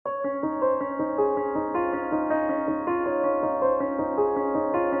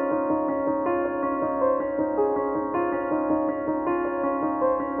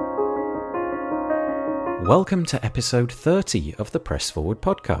Welcome to episode 30 of the Press Forward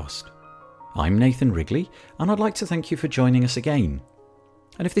podcast. I'm Nathan Wrigley, and I'd like to thank you for joining us again.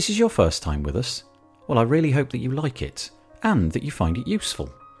 And if this is your first time with us, well, I really hope that you like it, and that you find it useful.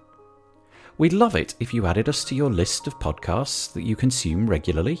 We'd love it if you added us to your list of podcasts that you consume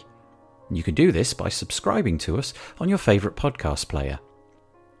regularly. You can do this by subscribing to us on your favourite podcast player.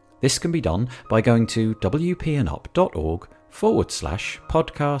 This can be done by going to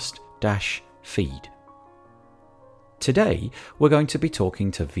wpnup.org/podcast-feed. Today, we're going to be talking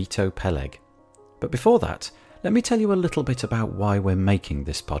to Vito Peleg. But before that, let me tell you a little bit about why we're making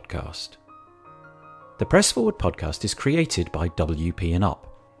this podcast. The Press Forward podcast is created by WPNUP.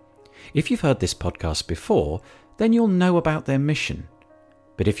 If you've heard this podcast before, then you'll know about their mission.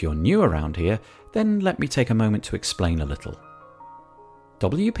 But if you're new around here, then let me take a moment to explain a little.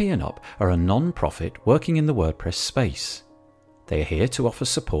 WPNUP are a non-profit working in the WordPress space. They are here to offer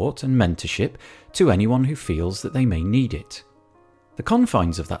support and mentorship to anyone who feels that they may need it. The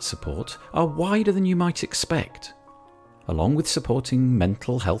confines of that support are wider than you might expect. Along with supporting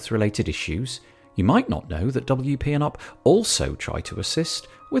mental health related issues, you might not know that WPNUP also try to assist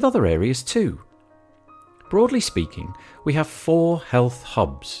with other areas too. Broadly speaking, we have 4 health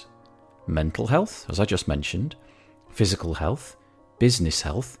hubs: mental health, as I just mentioned, physical health, business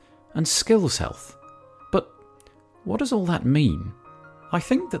health, and skills health. But what does all that mean? I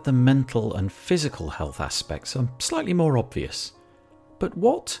think that the mental and physical health aspects are slightly more obvious. But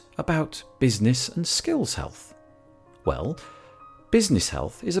what about business and skills health? Well, business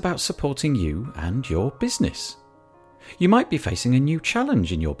health is about supporting you and your business. You might be facing a new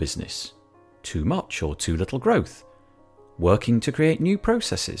challenge in your business. Too much or too little growth. Working to create new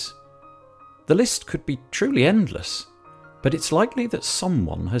processes. The list could be truly endless, but it's likely that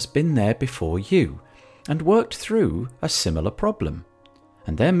someone has been there before you and worked through a similar problem,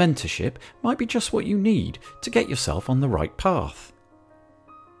 and their mentorship might be just what you need to get yourself on the right path.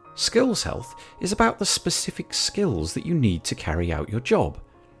 Skills health is about the specific skills that you need to carry out your job.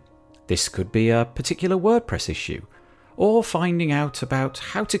 This could be a particular WordPress issue, or finding out about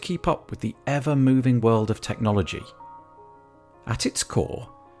how to keep up with the ever-moving world of technology. At its core,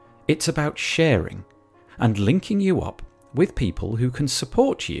 it's about sharing and linking you up with people who can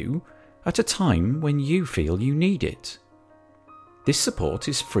support you at a time when you feel you need it. This support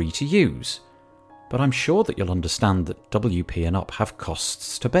is free to use, but I'm sure that you'll understand that WPNUP have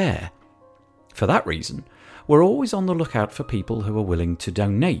costs to bear. For that reason, we're always on the lookout for people who are willing to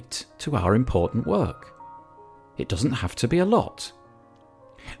donate to our important work. It doesn't have to be a lot.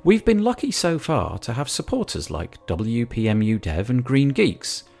 We've been lucky so far to have supporters like WPMU Dev and Green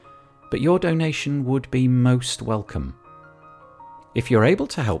Geeks, but your donation would be most welcome. If you're able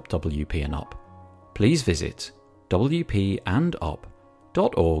to help WPNUP, please visit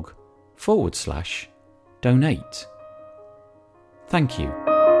wpnup.org/donate. Thank you.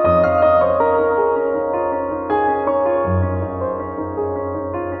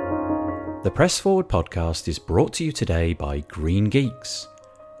 The Press Forward podcast is brought to you today by Green Geeks.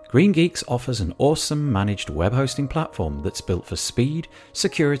 Green Geeks offers an awesome managed web hosting platform that's built for speed,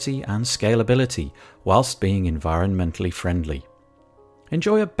 security, and scalability whilst being environmentally friendly.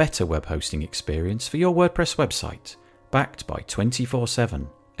 Enjoy a better web hosting experience for your WordPress website, backed by 24/7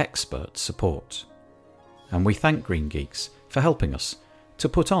 expert support. And we thank Green Geeks for helping us to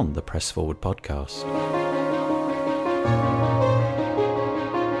put on the Press Forward podcast.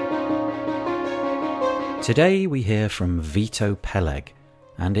 Today we hear from Vito Peleg,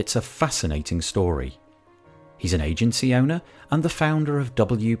 and it's a fascinating story. He's an agency owner and the founder of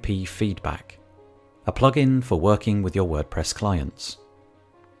WP Feedback, a plugin for working with your WordPress clients.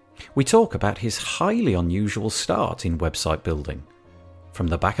 We talk about his highly unusual start in website building, from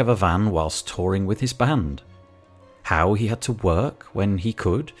the back of a van whilst touring with his band, how he had to work when he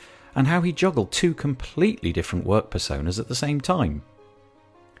could, and how he juggled 2 completely different work personas at the same time.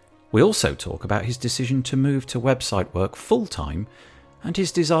 We also talk about his decision to move to website work full-time and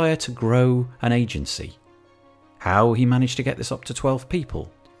his desire to grow an agency, how he managed to get this up to 12 people,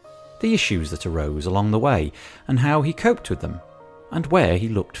 the issues that arose along the way, and how he coped with them, and where he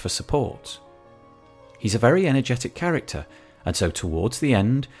looked for support. He's a very energetic character, and so towards the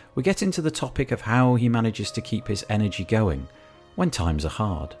end, we get into the topic of how he manages to keep his energy going when times are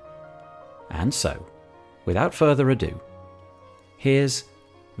hard. And so, without further ado, here's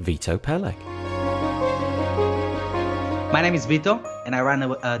Vito Peleg. My name is Vito, and I run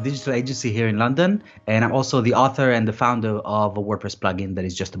a digital agency here in London, and I'm also the author and the founder of a WordPress plugin that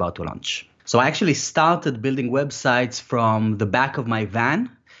is just about to launch. So I actually started building websites from the back of my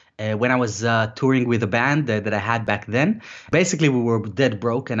van, when I was touring with a band that I had back then. Basically, we were dead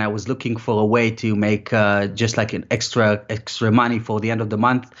broke, and I was looking for a way to make just like an extra money for the end of the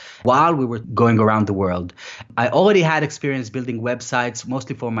month while we were going around the world. I already had experience building websites,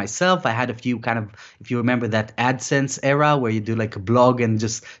 mostly for myself. I had a few kind of, if you remember that AdSense era where you do like a blog and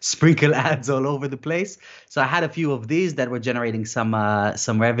just sprinkle ads all over the place. So I had a few of these that were generating some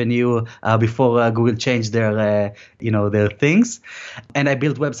revenue before Google changed their their things. And I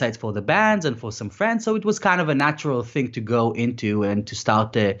built websites for the bands and for some friends. So it was kind of a natural thing to go into and to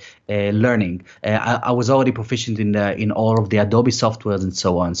start learning. I was already proficient in all of the Adobe softwares and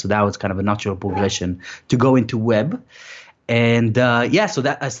so on. So that was kind of a natural progression to go into web. And so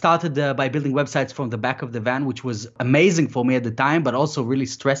that I started by building websites from the back of the van, which was amazing for me at the time, but also really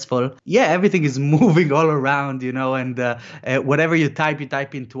stressful. Yeah, everything is moving all around, and whatever you type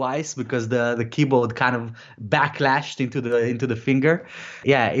in twice because the keyboard kind of backlashed into the finger.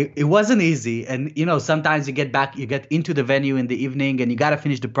 Yeah, it wasn't easy. And sometimes you get into the venue in the evening and you got to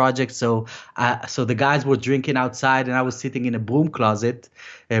finish the project. So the guys were drinking outside and I was sitting in a broom cabinet,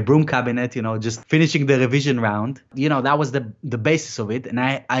 just finishing the revision round. That was the basis of it, and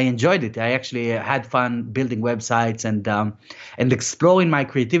I enjoyed it. I actually had fun building websites and exploring my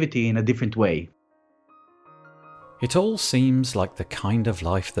creativity in a different way. It all seems like the kind of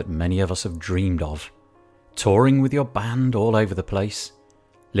life that many of us have dreamed of. Touring with your band all over the place,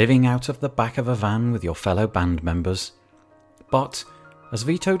 living out of the back of a van with your fellow band members. But, as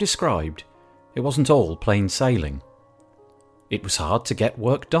Vito described, it wasn't all plain sailing. It was hard to get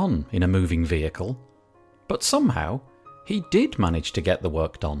work done in a moving vehicle, but somehow he did manage to get the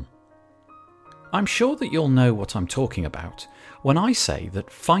work done. I'm sure that you'll know what I'm talking about when I say that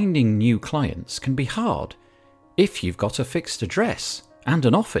finding new clients can be hard if you've got a fixed address and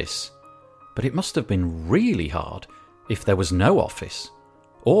an office, but it must have been really hard if there was no office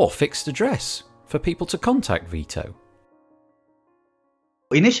or fixed address for people to contact Vito.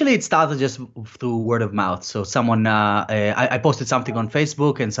 Initially, it started just through word of mouth. So someone, I posted something on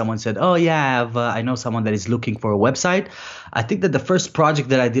Facebook and someone said, oh yeah, I know someone that is looking for a website. I think that the first project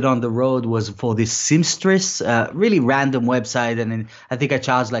that I did on the road was for this seamstress, really random website. And then I think I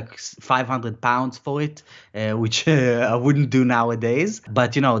charged like £500 for it, which I wouldn't do nowadays.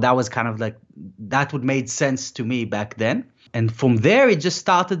 But, that was kind of like, that would made sense to me back then. And from there, it just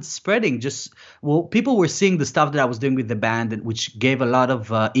started spreading. People were seeing the stuff that I was doing with the band, which gave a lot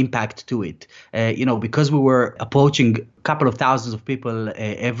of impact to it. Because we were approaching a couple of thousands of people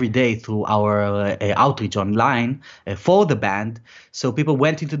every day through our outreach online for the band. So people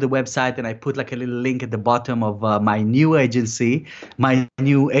went into the website, and I put like a little link at the bottom of my new agency,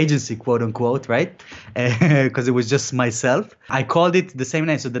 quote unquote, right? Because it was just myself. I called it the same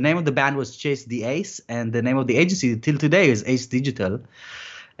name. So the name of the band was Chase the Ace, and the name of the agency till today is Ace Digital.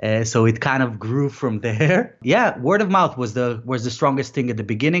 So it kind of grew from there. Yeah, word of mouth was the strongest thing at the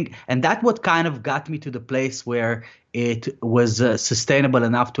beginning. And that's what kind of got me to the place where it was sustainable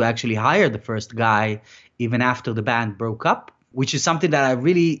enough to actually hire the first guy even after the band broke up, which is something that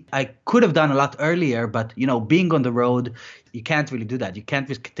I could have done a lot earlier. But, being on the road, you can't really do that. You can't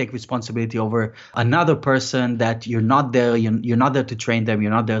take responsibility over another person that you're not there. You're not there to train them.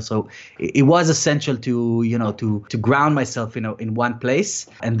 You're not there. So it was essential to ground myself, in one place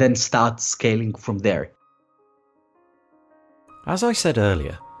and then start scaling from there. As I said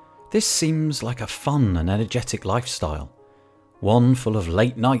earlier, this seems like a fun and energetic lifestyle, one full of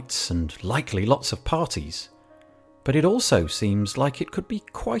late nights and likely lots of parties. But it also seems like it could be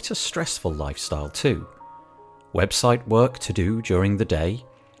quite a stressful lifestyle too. Website work to do during the day,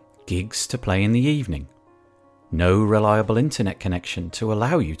 gigs to play in the evening, no reliable internet connection to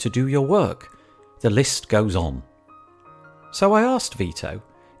allow you to do your work. The list goes on. So I asked Vito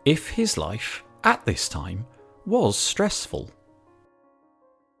if his life at this time was stressful.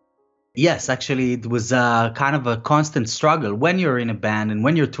 Yes, actually, it was kind of a constant struggle when you're in a band and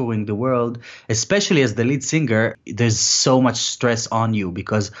when you're touring the world, especially as the lead singer. There's so much stress on you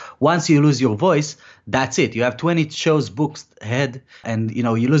because once you lose your voice, that's it. You have 20 shows booked ahead, and you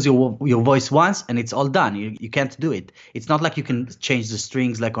lose your voice once, and it's all done. You can't do it. It's not like you can change the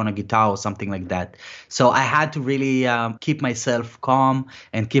strings like on a guitar or something like that. So I had to really keep myself calm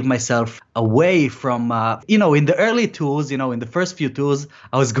and keep myself away from in the early tours. In the first few tours,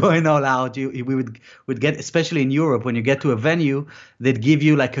 I was going all out. We would get, especially in Europe, when you get to a venue, they'd give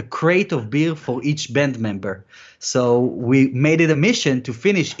you like a crate of beer for each band member. So we made it a mission to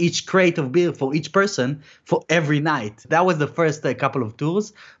finish each crate of beer for each person. person for every night. That was the first couple of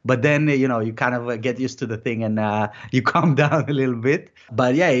tours, but then you kind of get used to the thing and you calm down a little bit.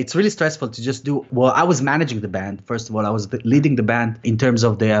 But yeah, it's really stressful to just do. Well, I was managing the band. First of all, I was leading the band in terms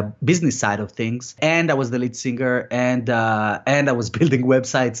of the business side of things, and I was the lead singer, and I was building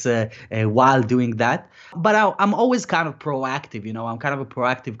websites while doing that. But I'm always kind of proactive, I'm kind of a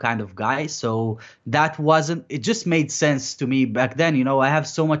proactive kind of guy. So it just made sense to me back then. I have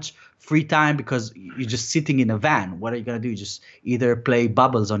so much free time because you're just sitting in a van. What are you going to do? Just either play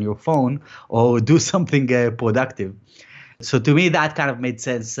bubbles on your phone or do something productive. So to me, that kind of made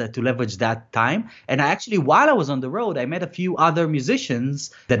sense to leverage that time. And I actually, while I was on the road, I met a few other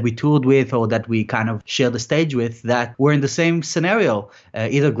musicians that we toured with or that we kind of shared the stage with that were in the same scenario,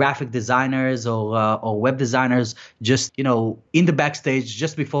 either graphic designers or web designers, just, in the backstage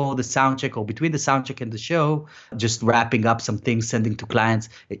just before the sound check or between the sound check and the show, just wrapping up some things, sending to clients,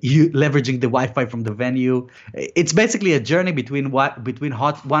 leveraging the Wi-Fi from the venue. It's basically a journey between one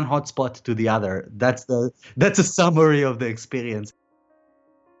hotspot to the other. That's a summary of the experience.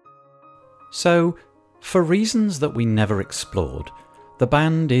 So, for reasons that we never explored, the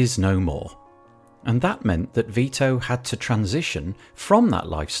band is no more. And that meant that Vito had to transition from that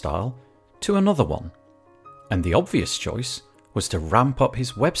lifestyle to another one. And the obvious choice was to ramp up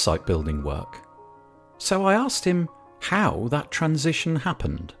his website building work. So I asked him how that transition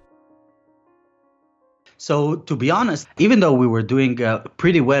happened. So to be honest, even though we were doing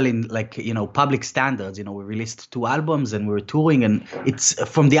pretty well in public standards, we released 2 albums and we were touring, and it's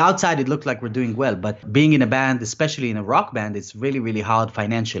from the outside it looked like we're doing well. But being in a band, especially in a rock band, it's really, really hard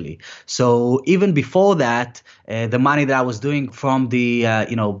financially. So even before that, the money that I was doing from the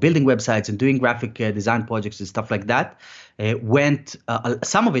building websites and doing graphic design projects and stuff like that,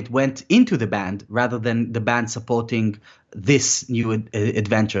 some of it went into the band rather than the band supporting this new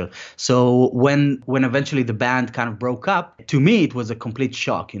adventure. So when eventually the band kind of broke up, to me it was a complete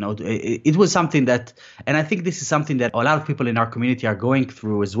shock. It was something that, and I think this is something that a lot of people in our community are going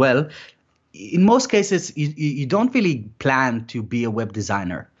through as well. In most cases, you don't really plan to be a web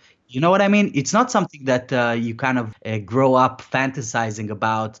designer. You know what I mean? It's not something that you kind of grow up fantasizing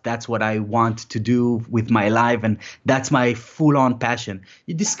about. That's what I want to do with my life, and that's my full-on passion.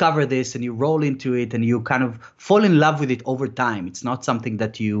 You discover this, and you roll into it, and you kind of fall in love with it over time. It's not something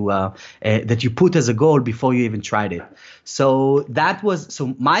that you put as a goal before you even tried it. So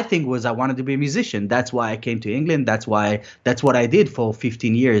my thing was I wanted to be a musician. That's why I came to England. That's what I did for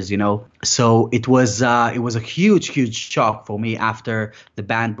 15 years. So it was a huge shock for me after the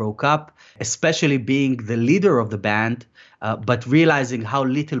band broke up, especially being the leader of the band, but realizing how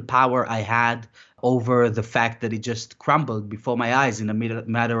little power I had over the fact that it just crumbled before my eyes in a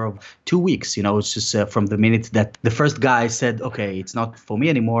matter of 2 weeks. It's just from the minute that the first guy said, okay, it's not for me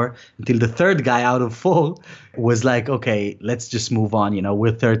anymore, until the third guy out of 4 was like, okay, let's just move on.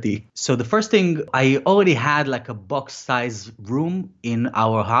 We're 30. So the first thing, I already had like a box size room in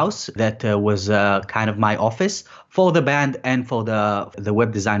our house that was kind of my office for the band and for the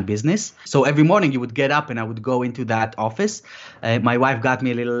web design business. So every morning you would get up and I would go into that office. My wife got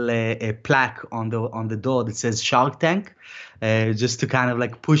me a little a plaque on the door that says Shark Tank. Just to kind of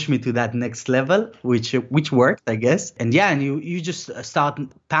like push me to that next level, which worked, I guess. And you just start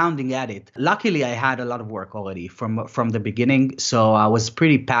pounding at it. Luckily, I had a lot of work already from the beginning, so I was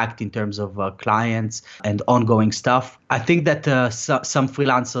pretty packed in terms of clients and ongoing stuff. I think that some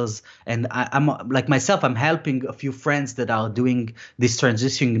freelancers, and I'm like myself, I'm helping a few friends that are doing this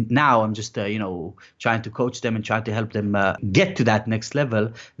transition now. I'm just trying to coach them and trying to help them get to that next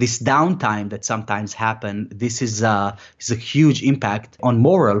level. This downtime that sometimes happen, this is a huge impact on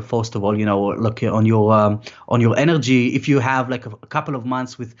morale. First of all, look on your energy. If you have like a couple of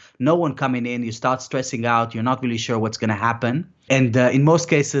months with no one coming in, you start stressing out. You're not really sure what's going to happen. And in most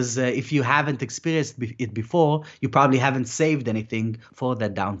cases, if you haven't experienced it before, you probably haven't saved anything for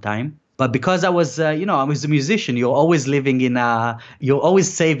that downtime. But because I was a musician, you're always you're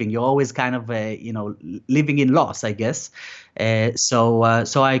always saving, you're always kind of, living in loss, I guess. So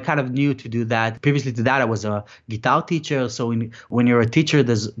I kind of knew to do that. Previously to that, I was a guitar teacher. So when you're a teacher,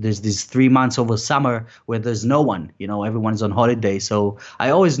 there's these 3 months over summer where there's no one, everyone's on holiday. So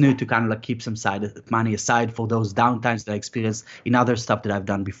I always knew to kind of like keep some money aside for those downtimes that I experienced in other stuff that I've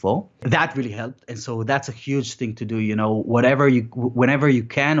done before. That really helped. And so that's a huge thing to do, whenever you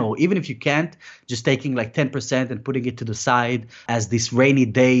can, or even if you can't, just taking like 10% and putting it to the side as this rainy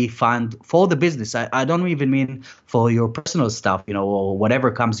day fund for the business. I don't even mean for your personal personal stuff, or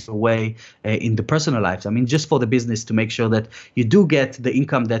whatever comes your way in the personal lives. I mean, just for the business to make sure that you do get the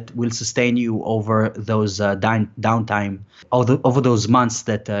income that will sustain you over those downtime, over those months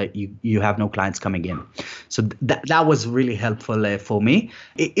that you have no clients coming in. So that was really helpful for me.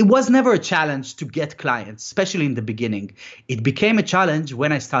 It was never a challenge to get clients, especially in the beginning. It became a challenge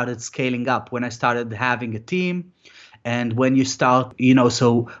when I started scaling up, when I started having a team. And when you start,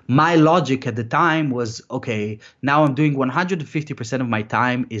 so my logic at the time was, okay, now I'm doing 150% of my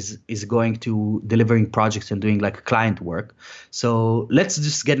time is going to delivering projects and doing like client work. So let's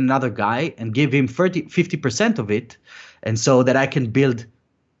just get another guy and give him 50% of it. And so that I can build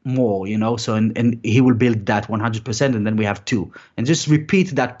more, so and he will build that 100%, and then we have two, and just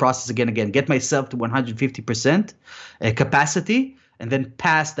repeat that process again, get myself to 150% capacity, and then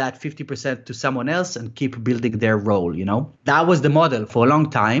pass that 50% to someone else and keep building their role. That was the model for a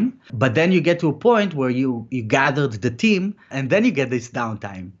long time. But then you get to a point where you gathered the team, and then you get this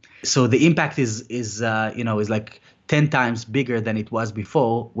downtime. So the impact is like 10 times bigger than it was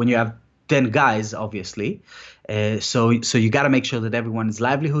before when you have 10 guys, obviously. So you got to make sure that everyone's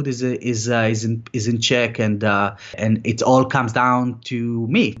livelihood is in check, and it all comes down to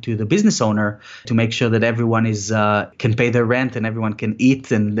me, to the business owner, to make sure that everyone can pay their rent and everyone can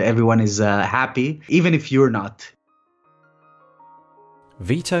eat and everyone is happy, even if you're not.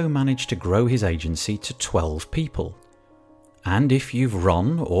 Vito managed to grow his agency to 12 people. And if you've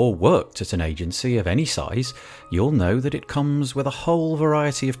run or worked at an agency of any size, you'll know that it comes with a whole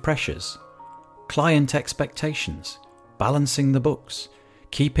variety of pressures. Client expectations, balancing the books,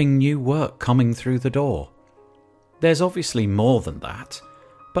 keeping new work coming through the door. There's obviously more than that,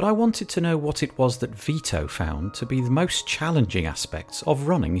 but I wanted to know what it was that Vito found to be the most challenging aspects of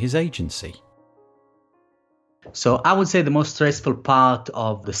running his agency. So I would say the most stressful part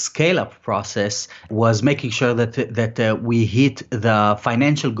of the scale-up process was making sure that we hit the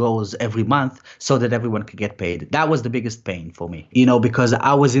financial goals every month so that everyone could get paid. That was the biggest pain for me, because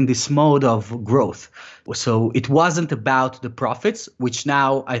I was in this mode of growth. So it wasn't about the profits, which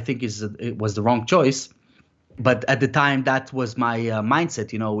now I think it was the wrong choice. But at the time, that was my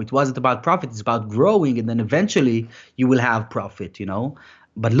mindset. It wasn't about profit. It's about growing, and then eventually you will have profit.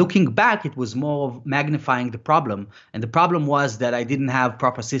 But looking back, it was more of magnifying the problem. And the problem was that I didn't have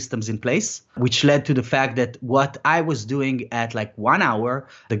proper systems in place, which led to the fact that what I was doing at like 1 hour,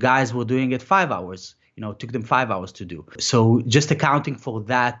 the guys were doing it 5 hours. It took them 5 hours to do. So just accounting for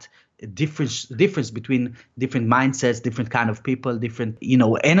that difference between different mindsets, different kind of people, different,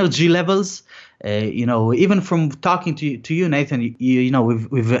 energy levels. Even from talking to you, Nathan,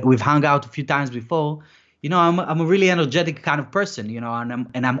 we've hung out a few times before. I'm a really energetic kind of person,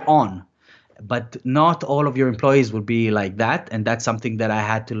 and I'm on. But not all of your employees will be like that. And that's something that I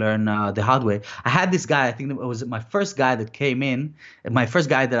had to learn the hard way. I had this guy, I think it was my first guy that came in, my first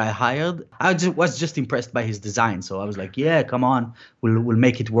guy that I hired. I was just impressed by his design. So I was like, yeah, come on, we'll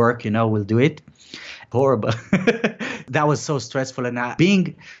make it work, we'll do it. Horrible. That was so stressful.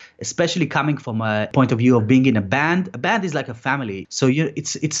 And especially coming from a point of view of being in a band is like a family. So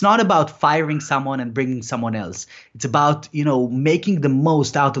it's not about firing someone and bringing someone else. It's about, making the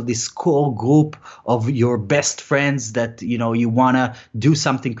most out of this core group of your best friends that, you want to do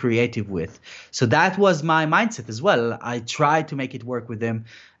something creative with. So that was my mindset as well. I tried to make it work with them.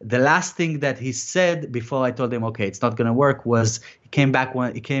 The last thing that he said before I told him, okay, it's not going to work, was he came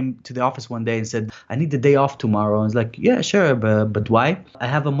to the office one day and said, I need the day off tomorrow. I was like, yeah, sure. But why? I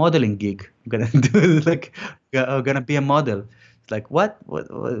have a modeling gig. I'm going to do I'm going to be a model. It's like, what?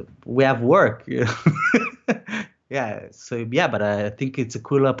 We have work. Yeah. So, yeah, but I think it's a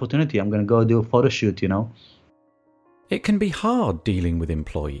cool opportunity. I'm going to go do a photo shoot, It can be hard dealing with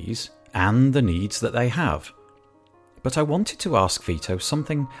employees and the needs that they have. But I wanted to ask Vito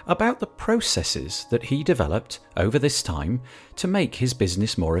something about the processes that he developed over this time to make his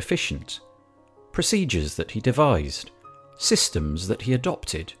business more efficient. Procedures that he devised, systems that he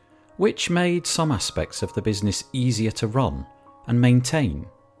adopted, which made some aspects of the business easier to run and maintain.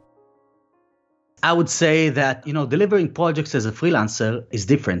 I would say that, delivering projects as a freelancer is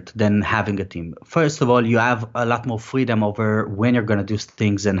different than having a team. First of all, you have a lot more freedom over when you're going to do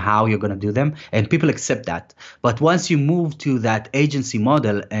things and how you're going to do them. And people accept that. But once you move to that agency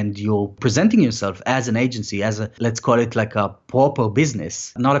model and you're presenting yourself as an agency, as let's call it like a proper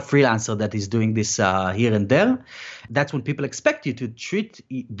business, not a freelancer that is doing this here and there, that's when people expect you to treat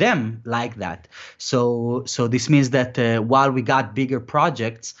them like that. So this means that while we got bigger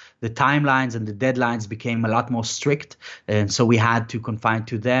projects, the timelines and the deadlines became a lot more strict. And so we had to confine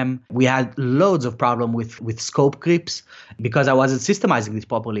to them. We had loads of problem with scope creeps because I wasn't systemizing this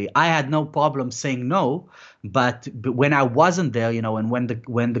properly. I had no problem saying no, But when I wasn't there, and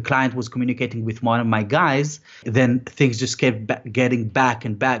when the client was communicating with one of my guys, then things just kept getting back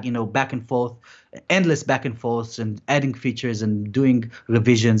and back, back and forth, endless back and forth, and adding features and doing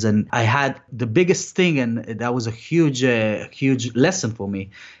revisions. And I had the biggest thing, and that was a huge lesson for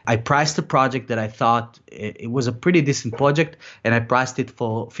me. I priced a project that I thought it was a pretty decent project, and I priced it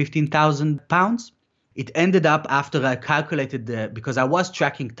for £15,000. It ended up, after I calculated because I was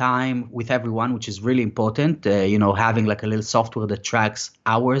tracking time with everyone, which is really important, having like a little software that tracks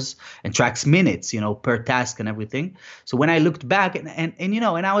hours and tracks minutes, per task and everything. So when I looked back and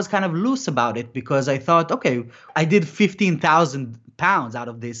I was kind of loose about it, because I thought, okay, I did £15,000 out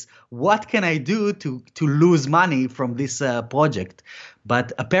of this. What can I do to lose money from this project?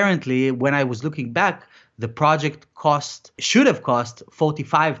 But apparently, when I was looking back, the project should have cost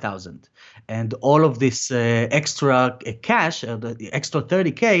 45,000. And all of this extra cash, the extra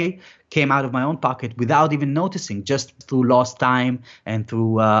 30K, came out of my own pocket without even noticing, just through lost time and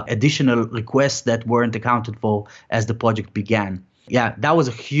through additional requests that weren't accounted for as the project began. Yeah, that was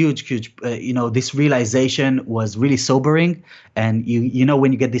a huge, this realization was really sobering. And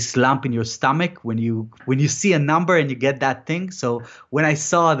when you get this lump in your stomach, when you see a number and you get that thing. So when I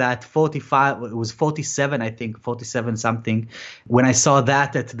saw that 45, it was 47, I think 47 something. When I saw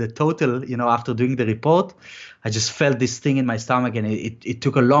that at the total, after doing the report, I just felt this thing in my stomach, and it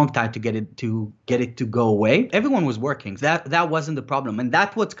took a long time to get it to go away. Everyone was working. That wasn't the problem, and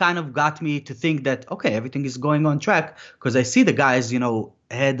that's what kind of got me to think that, okay, everything is going on track, because I see the guys,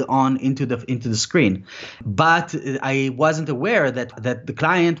 head on into the screen. But I wasn't aware that the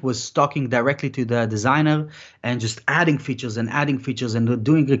client was talking directly to the designer and just adding features and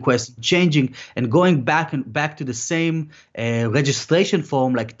doing requests, changing and going back to the same registration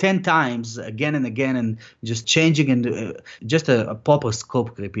form like 10 times again and again, and just changing, and just a proper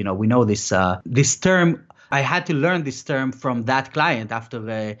scope creep. We know this term. I had to learn this term from that client before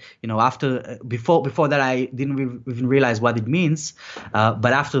that I didn't even realize what it means.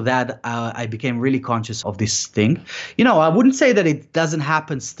 But after that, I became really conscious of this thing. I wouldn't say that it doesn't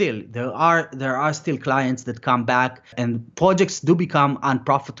happen still. There are still clients that come back, and projects do become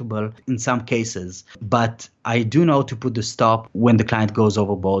unprofitable in some cases. But I do know to put the stop when the client goes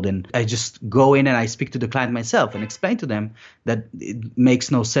overboard, and I just go in and I speak to the client myself and explain to them that it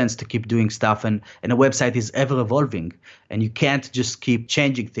makes no sense to keep doing stuff, and a website is ever evolving, and you can't just keep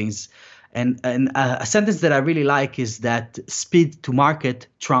changing things. And a sentence that I really like is that speed to market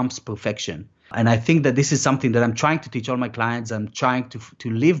trumps perfection. And I think that this is something that I'm trying to teach all my clients. I'm trying to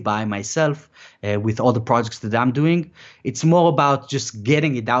live by myself with all the projects that I'm doing. It's more about just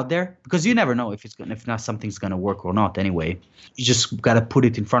getting it out there, because you never know if something's gonna work or not. Anyway, you just gotta put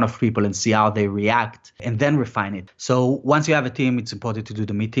it in front of people and see how they react, and then refine it. So once you have a team, it's important to do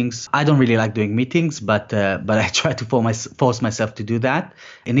the meetings. I don't really like doing meetings, but I try to force myself to do that.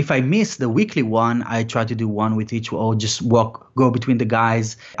 And if I miss the weekly one, I try to do one with each, or just go between the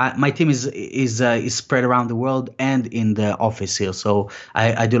guys. My team is spread around the world and in the office here. So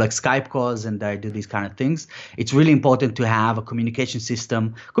I do like Skype calls, and I do these kind of things. It's really important to have a communication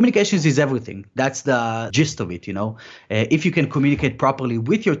system. Communications is everything. That's the gist of it, If you can communicate properly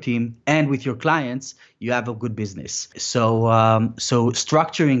with your team and with your clients, you have a good business. So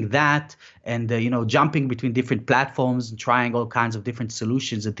structuring that, and jumping between different platforms and trying all kinds of different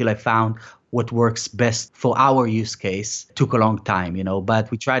solutions until I found what works best for our use case took a long time, but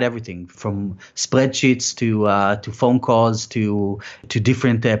we tried everything from spreadsheets to phone calls to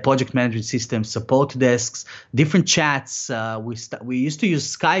different project management systems, support desks, different chats. We used to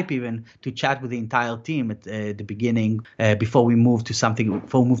use Skype even to chat with the entire team at the beginning, before we moved to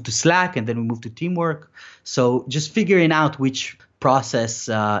Slack, and then we moved to Teamwork. So just figuring out which process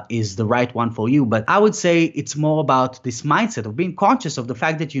is the right one for you. But I would say it's more about this mindset of being conscious of the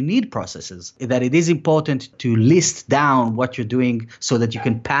fact that you need processes, that it is important to list down what you're doing so that you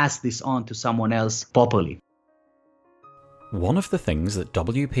can pass this on to someone else properly. One of the things that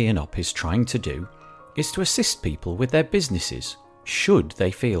WP & Up is trying to do is to assist people with their businesses, should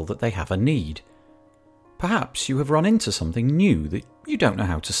they feel that they have a need. Perhaps you have run into something new that you don't know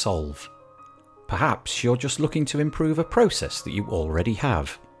how to solve. Perhaps you're just looking to improve a process that you already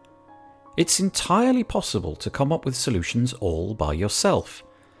have. It's entirely possible to come up with solutions all by yourself,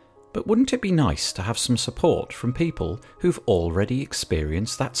 but wouldn't it be nice to have some support from people who've already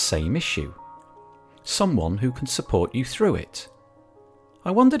experienced that same issue? Someone who can support you through it.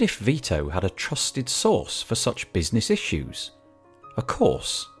 I wondered if Vito had a trusted source for such business issues. A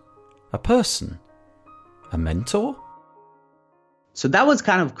course? A person? A mentor? So that was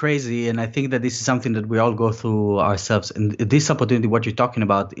kind of crazy. And I think that this is something that we all go through ourselves. And this opportunity, what you're talking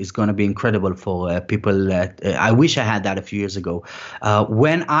about, is going to be incredible for people. I wish I had that a few years ago.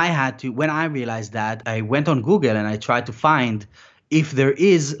 When I realized that, I went on Google and I tried to find if there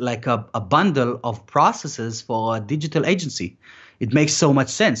is like a bundle of processes for a digital agency. It makes so much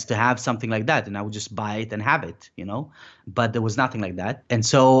sense to have something like that, and I would just buy it and have it, but there was nothing like that. And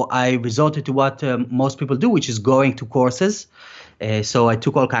so I resorted to what most people do, which is going to courses. So I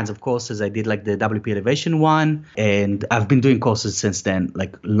took all kinds of courses. I did like the WP Elevation one, and I've been doing courses since then,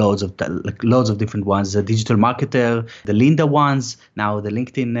 like loads of different ones. The Digital Marketer, the Linda ones, now the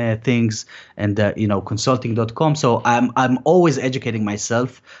LinkedIn things, and consulting.com. So I'm always educating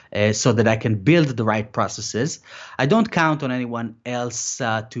myself so that I can build the right processes. I don't count on anyone else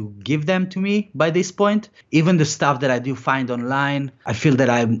to give them to me by this point. Even the stuff that I do find online, I feel that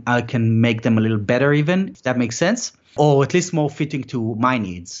I can make them a little better, even if that makes sense, or at least more fitting to my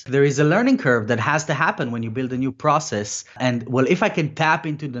needs. There is a learning curve that has to happen when you build a new process. And well, if I can tap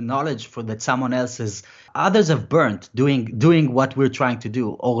into the knowledge that someone else others have burnt doing what we're trying to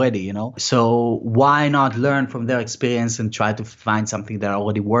do already, so why not learn from their experience and try to find something that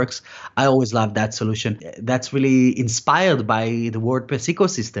already works? I always love that solution. That's really inspired by the WordPress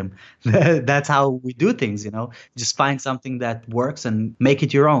ecosystem. That's how we do things, just find something that works and make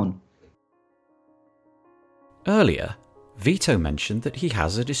it your own. Earlier, Vito mentioned that he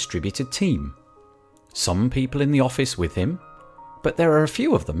has a distributed team. Some people in the office with him, but there are a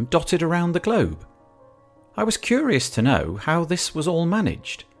few of them dotted around the globe. I was curious to know how this was all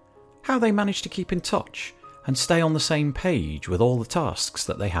managed, how they managed to keep in touch and stay on the same page with all the tasks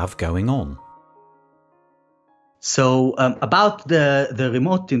that they have going on. So about the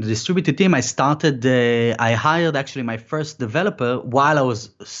remote in the distributed team, I hired actually my first developer while I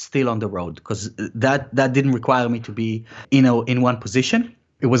was still on the road, because that didn't require me to be, in one position.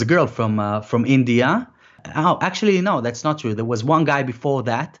 It was a girl from India. Oh, actually, no, that's not true. There was one guy before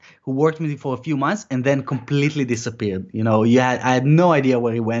that who worked with me for a few months and then completely disappeared. I had no idea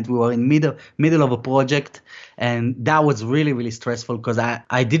where he went. We were in middle of a project, and that was really, really stressful because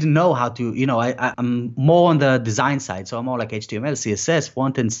I didn't know how to, I'm more on the design side. So I'm more like HTML, CSS,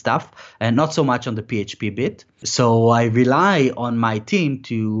 front-end stuff, and not so much on the PHP bit. So I rely on my team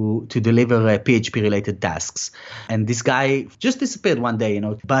to deliver PHP-related tasks. And this guy just disappeared one day,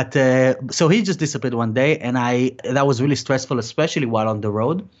 But so he just disappeared one day, and that was really stressful, especially while on the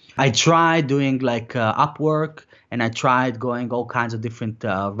road. I tried doing like Upwork, and I tried going all kinds of different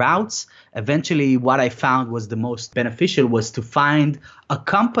routes. Eventually, what I found was the most beneficial was to find a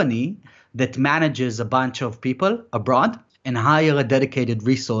company that manages a bunch of people abroad and hire a dedicated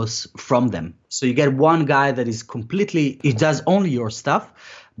resource from them. So you get one guy that is he does only your stuff,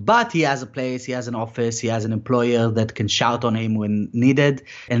 but he has a place, he has an office, he has an employer that can shout on him when needed.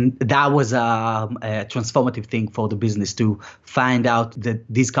 And that was a transformative thing for the business, to find out that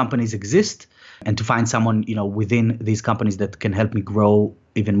these companies exist and to find someone, within these companies that can help me grow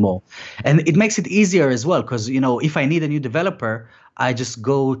even more. And it makes it easier as well, because, if I need a new developer, I just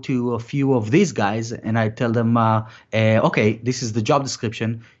go to a few of these guys and I tell them, okay, this is the job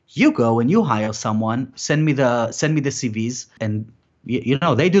description. You go and you hire someone, send me the CVs, and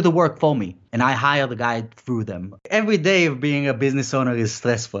they do the work for me, and I hire the guy through them. Every day of being a business owner is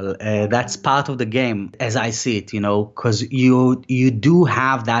stressful. That's part of the game, as I see it, because you do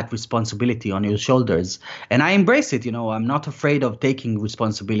have that responsibility on your shoulders, and I embrace it. I'm not afraid of taking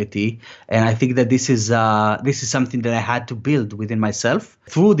responsibility, and I think that this is something that I had to build within myself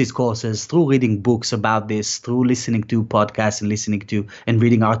through these courses, through reading books about this, through listening to podcasts and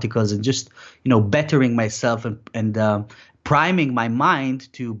reading articles, and just bettering myself and priming my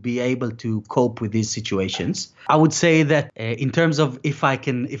mind to be able to cope with these situations. I would say that in terms of if I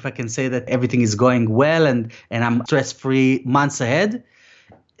can say that everything is going well and I'm stress-free months ahead,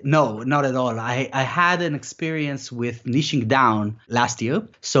 no, not at all. I had an experience with niching down last year.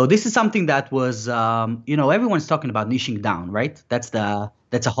 So this is something that was, everyone's talking about niching down, right? That's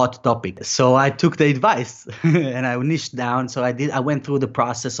a hot topic. So I took the advice and I niched down. So I went through the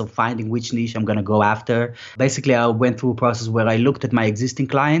process of finding which niche I'm going to go after. Basically, I went through a process where I looked at my existing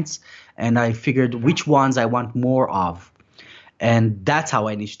clients and I figured which ones I want more of. And that's how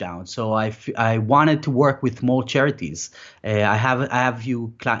I niched down. So I wanted to work with more charities. I have a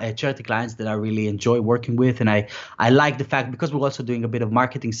few charity clients that I really enjoy working with. And I like the fact, because we're also doing a bit of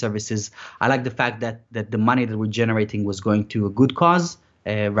marketing services, I like the fact that the money that we're generating was going to a good cause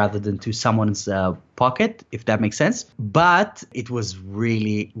rather than to someone's pocket, if that makes sense. But it was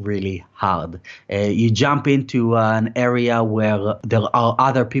really, really hard. You jump into an area where there are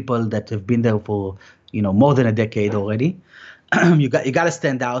other people that have been there for more than a decade already. you got to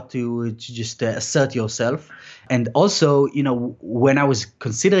stand out to just assert yourself. And also, when I was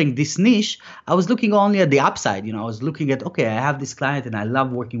considering this niche, I was looking only at the upside. I was looking at, okay, I have this client and I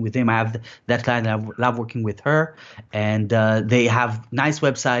love working with him. I have that client and I love working with her, and they have nice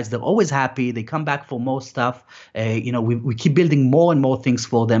websites. They're always happy. They come back for more stuff. We keep building more and more things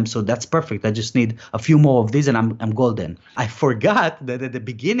for them, so that's perfect. I just need a few more of these and I'm golden. I forgot that at the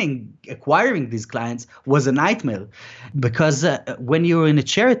beginning, acquiring these clients was a nightmare, because when you're in a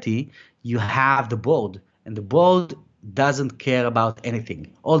charity, you have the board, and the board doesn't care about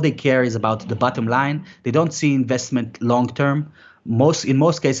anything. All they care is about the bottom line. They don't see investment long term. In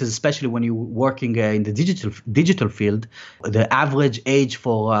most cases, especially when you're working in the digital field, the average age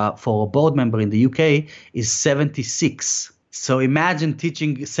for a board member in the UK is 76. So imagine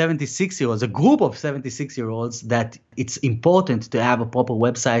teaching 76-year-olds, a group of 76-year-olds, that it's important to have a proper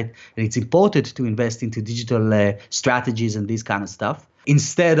website and it's important to invest into digital strategies and this kind of stuff,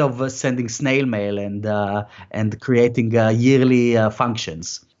 instead of sending snail mail and creating yearly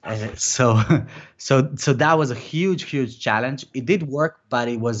functions. So that was a huge challenge. It did work, but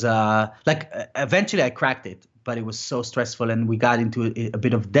it was eventually I cracked it. But it was so stressful, and we got into a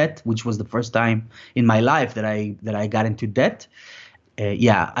bit of debt, which was the first time in my life that I got into debt.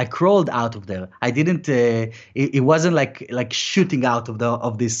 I crawled out of there. I didn't. It wasn't like shooting out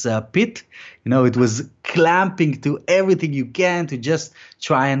of this pit. It was clamping to everything you can to just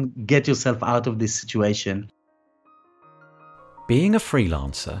try and get yourself out of this situation. Being a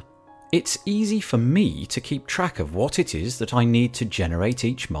freelancer, it's easy for me to keep track of what it is that I need to generate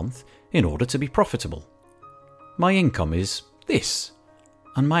each month in order to be profitable. My income is this,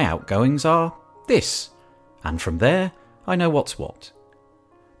 and my outgoings are this, and from there I know what's what.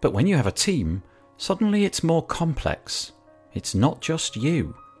 But when you have a team, suddenly it's more complex. It's not just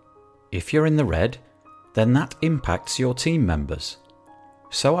you. If you're in the red, then that impacts your team members.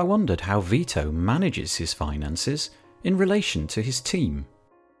 So I wondered how Vito manages his finances in relation to his team.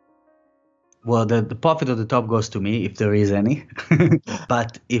 Well, the profit at the top goes to me, if there is any.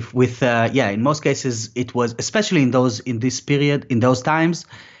 But in most cases, it was, especially in this period, in those times,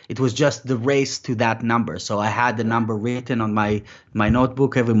 it was just the race to that number. So I had the number written on my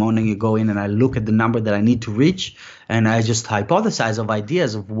notebook. Every morning you go in and I look at the number that I need to reach, and I just hypothesize of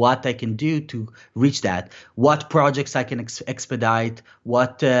ideas of what I can do to reach that, what projects I can expedite,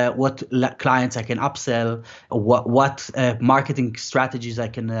 what clients I can upsell, what marketing strategies I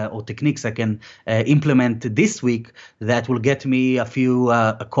can or techniques I can implement this week that will get me a few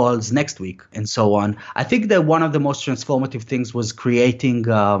calls next week, and so on. I think that one of the most transformative things was creating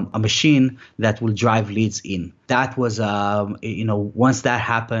a machine that will drive leads in. That was, once that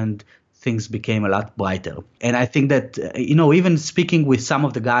happened, things became a lot brighter. And I think that, even speaking with some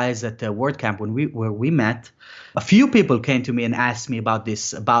of the guys at WordCamp where we met, a few people came to me and asked me about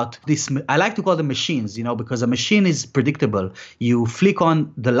this. I like to call them machines, because a machine is predictable. You flick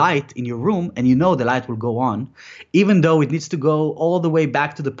on the light in your room and the light will go on, even though it needs to go all the way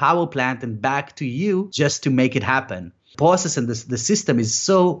back to the power plant and back to you just to make it happen. Process and the system is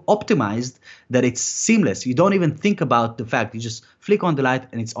so optimized that it's seamless. You don't even think about the fact. You just flick on the light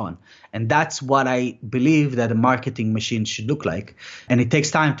and it's on. And that's what I believe that a marketing machine should look like. And it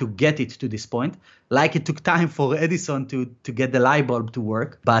takes time to get it to this point, like it took time for Edison to get the light bulb to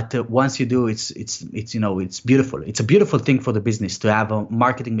work. But once you do, it's beautiful. It's a beautiful thing for the business to have a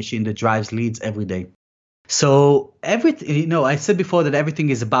marketing machine that drives leads every day. So everything, I said before that everything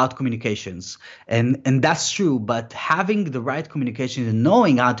is about communications, and that's true. But having the right communication and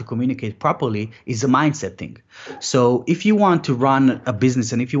knowing how to communicate properly is a mindset thing. So if you want to run a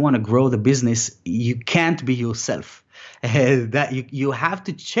business and if you want to grow the business, you can't be yourself. That you have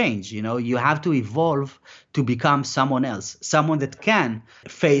to change. You have to evolve to become someone else, someone that can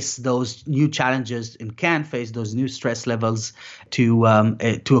face those new challenges and can face those new stress levels to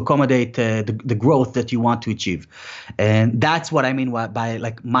accommodate the growth that you want to achieve. And that's what I mean by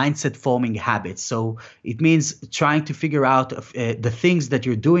like mindset forming habits. So it means trying to figure out the things that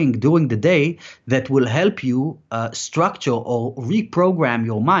you're doing during the day that will help you structure or reprogram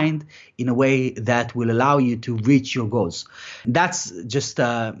your mind in a way that will allow you to reach your goals. That's just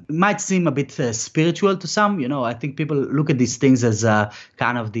might seem a bit spiritual to some. I think people look at these things as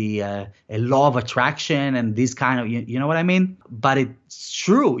kind of the a law of attraction and these kind of, you know what I mean? But it's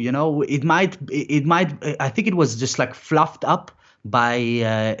true. It might. I think it was just like fluffed up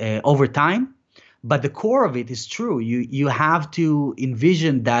by over time. But the core of it is true. You have to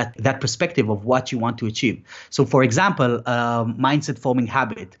envision that perspective of what you want to achieve. So, for example, mindset forming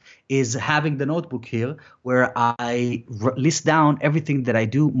habit is having the notebook here where I list down everything that I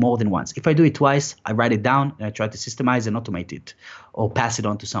do more than once. If I do it twice, I write it down and I try to systemize and automate it or pass it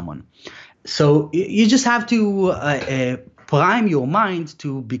on to someone. So you just have to prime your mind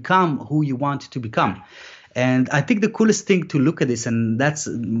to become who you want to become. And I think the coolest thing to look at this, and that's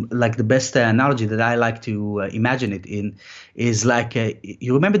like the best analogy that I like to imagine it in, is like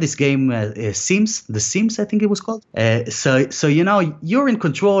you remember this game Sims, The Sims, I think it was called. So you know you're in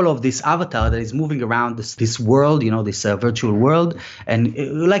control of this avatar that is moving around this world, you know, this virtual world, and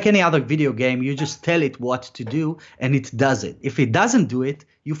like any other video game, you just tell it what to do, and it does it. If it doesn't do it,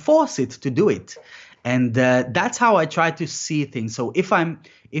 you force it to do it. And that's how I try to see things. So if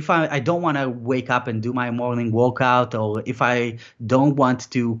I don't want to wake up and do my morning workout, or if I don't want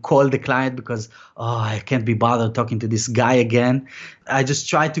to call the client because, I can't be bothered talking to this guy again, I just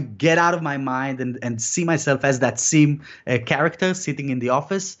try to get out of my mind and see myself as that Sim character sitting in the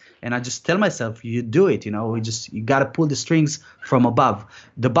office. And I just tell myself, you do it, you know, you got to pull the strings from above.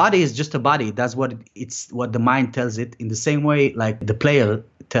 The body is just a body. That's what what the mind tells it, in the same way like the player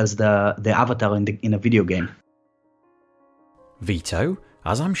tells the avatar in a video game. Vito,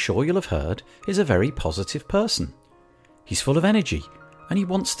 as I'm sure you'll have heard, is a very positive person. He's full of energy and he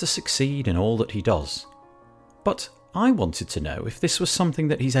wants to succeed in all that he does. But I wanted to know if this was something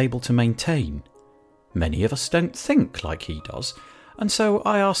that he's able to maintain. Many of us don't think like he does, and so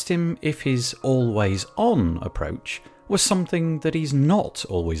I asked him if his always-on approach was something that he's not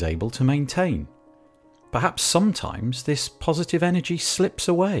always able to maintain. Perhaps sometimes this positive energy slips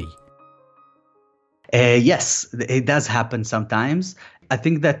away. Yes, it does happen sometimes. I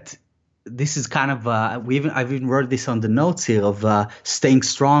think that this is kind of I've even wrote this on the notes here of staying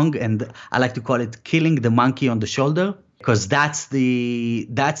strong, and I like to call it killing the monkey on the shoulder, because that's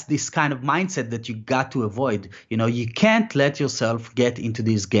this kind of mindset that you got to avoid. You know, you can't let yourself get into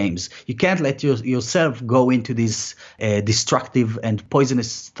these games. You can't let yourself go into these destructive and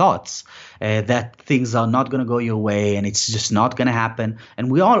poisonous thoughts that things are not going to go your way and it's just not going to happen. And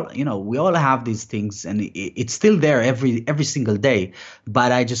we all have these things, and it's still there every single day.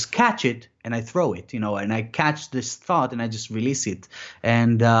 But I just catch it and I throw it, and I catch this thought and I just release it.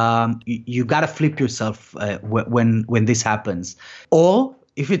 And you got to flip yourself when this happens. Or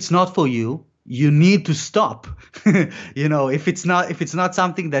if it's not for you, you need to stop. If it's not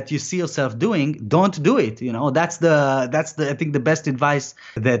something that you see yourself doing, don't do it. That's I think the best advice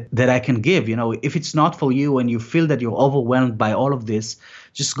that I can give. If it's not for you and you feel that you're overwhelmed by all of this,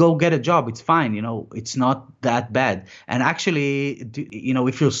 just go get a job. It's fine. It's not that bad. And actually,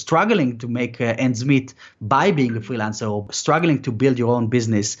 if you're struggling to make ends meet by being a freelancer, or struggling to build your own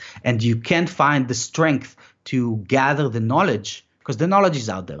business, and you can't find the strength to gather the knowledge, because the knowledge is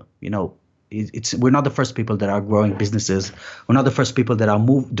out there. We're not the first people that are growing businesses. We're not the first people that are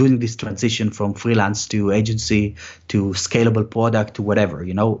doing this transition from freelance to agency to scalable product to whatever.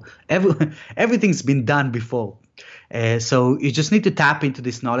 Everything's been done before. So you just need to tap into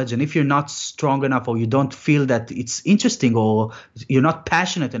this knowledge. And if you're not strong enough, or you don't feel that it's interesting, or you're not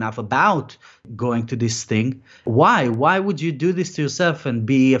passionate enough about going to this thing, why would you do this to yourself and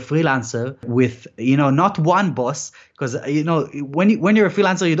be a freelancer with, not one boss? Because, when you're a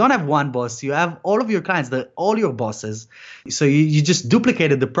freelancer, you don't have one boss. You have all of your clients, they're all your bosses. So you just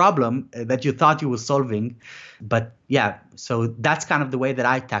duplicated the problem that you thought you were solving. But yeah, so that's kind of the way that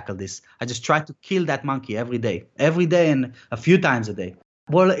I tackle this. I just try to kill that monkey every day and a few times a day.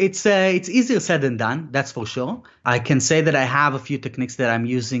 Well, it's easier said than done, that's for sure. I can say that I have a few techniques that I'm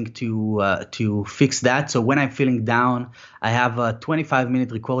using to fix that. So when I'm feeling down, I have a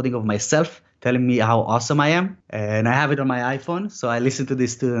 25-minute recording of myself telling me how awesome I am. And I have it on my iPhone. So I listen to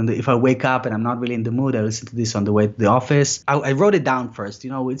this too. And if I wake up and I'm not really in the mood, I listen to this on the way to the office. I wrote it down first.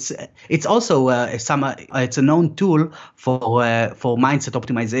 It's also it's a known tool for mindset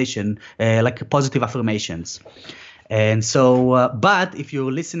optimization, like positive affirmations. And so, but if you're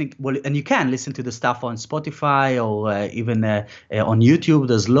listening, and you can listen to the stuff on Spotify or even on YouTube,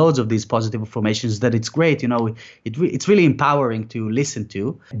 there's loads of these positive affirmations that it's great. It's really empowering to listen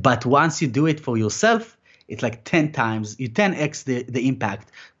to. But once you do it for yourself, it's like 10x the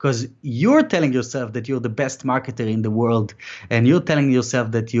impact, because you're telling yourself that you're the best marketer in the world, and you're telling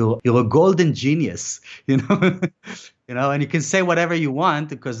yourself that you're a golden genius, and you can say whatever you want,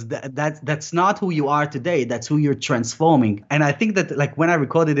 because that's not who you are today. That's who you're transforming. And I think that, like, when I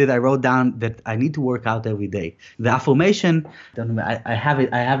recorded it, I wrote down that I need to work out every day. The affirmation, I have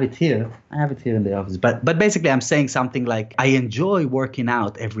it here. I have it here in the office. But basically, I'm saying something like, I enjoy working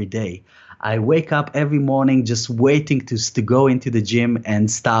out every day. I wake up every morning just waiting to go into the gym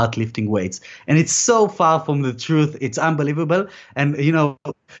and start lifting weights. And it's so far from the truth. It's unbelievable. And,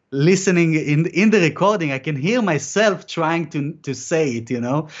 listening in the recording, I can hear myself trying to say it,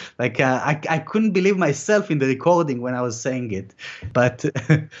 like I couldn't believe myself in the recording when I was saying it. But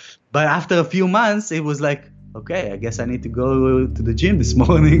but after a few months, it was like, okay, I guess I need to go to the gym this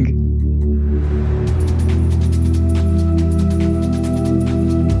morning.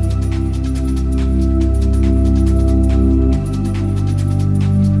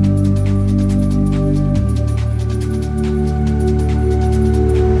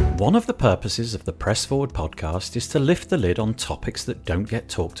 One of the purposes of the Press Forward podcast is to lift the lid on topics that don't get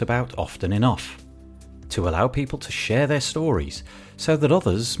talked about often enough, to allow people to share their stories so that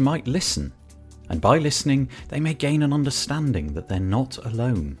others might listen, and by listening they may gain an understanding that they're not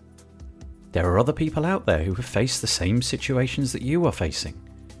alone. There are other people out there who have faced the same situations that you are facing.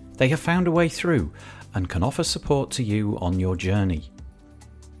 They have found a way through and can offer support to you on your journey.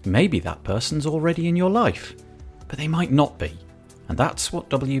 Maybe that person's already in your life, but they might not be. And that's what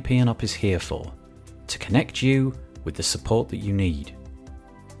WP and Up is here for, to connect you with the support that you need.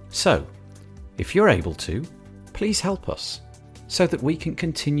 So, if you're able to, please help us so that we can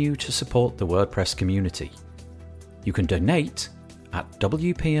continue to support the WordPress community. You can donate at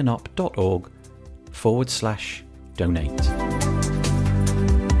wpandup.org/donate.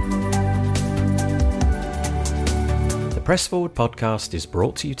 The Press Forward podcast is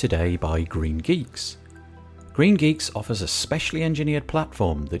brought to you today by Green Geeks. Green Geeks offers a specially engineered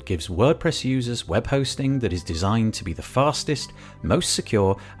platform that gives WordPress users web hosting that is designed to be the fastest, most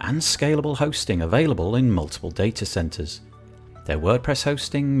secure and scalable hosting available in multiple data centers. Their WordPress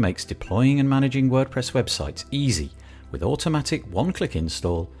hosting makes deploying and managing WordPress websites easy with automatic one-click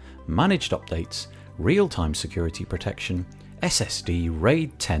install, managed updates, real-time security protection, SSD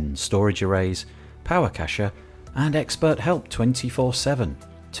RAID 10 storage arrays, Power Cacher and expert help 24/7.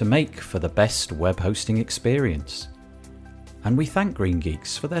 to make for the best web hosting experience. And we thank Green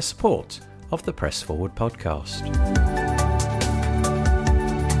Geeks for their support of the Press Forward podcast.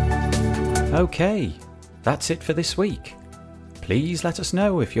 Okay, that's it for this week. Please let us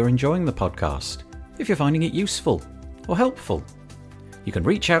know if you're enjoying the podcast, if you're finding it useful or helpful. You can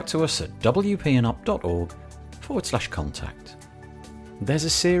reach out to us at wpandup.org/contact. There's a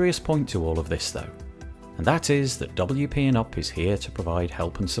serious point to all of this though. And that is that WP and Up is here to provide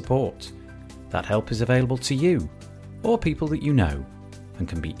help and support. That help is available to you or people that you know and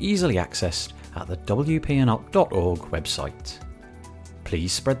can be easily accessed at the wpandup.org website.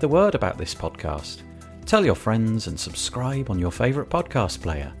 Please spread the word about this podcast. Tell your friends and subscribe on your favourite podcast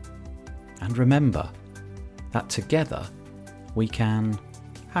player. And remember that together we can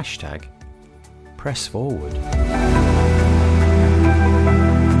 #press forward.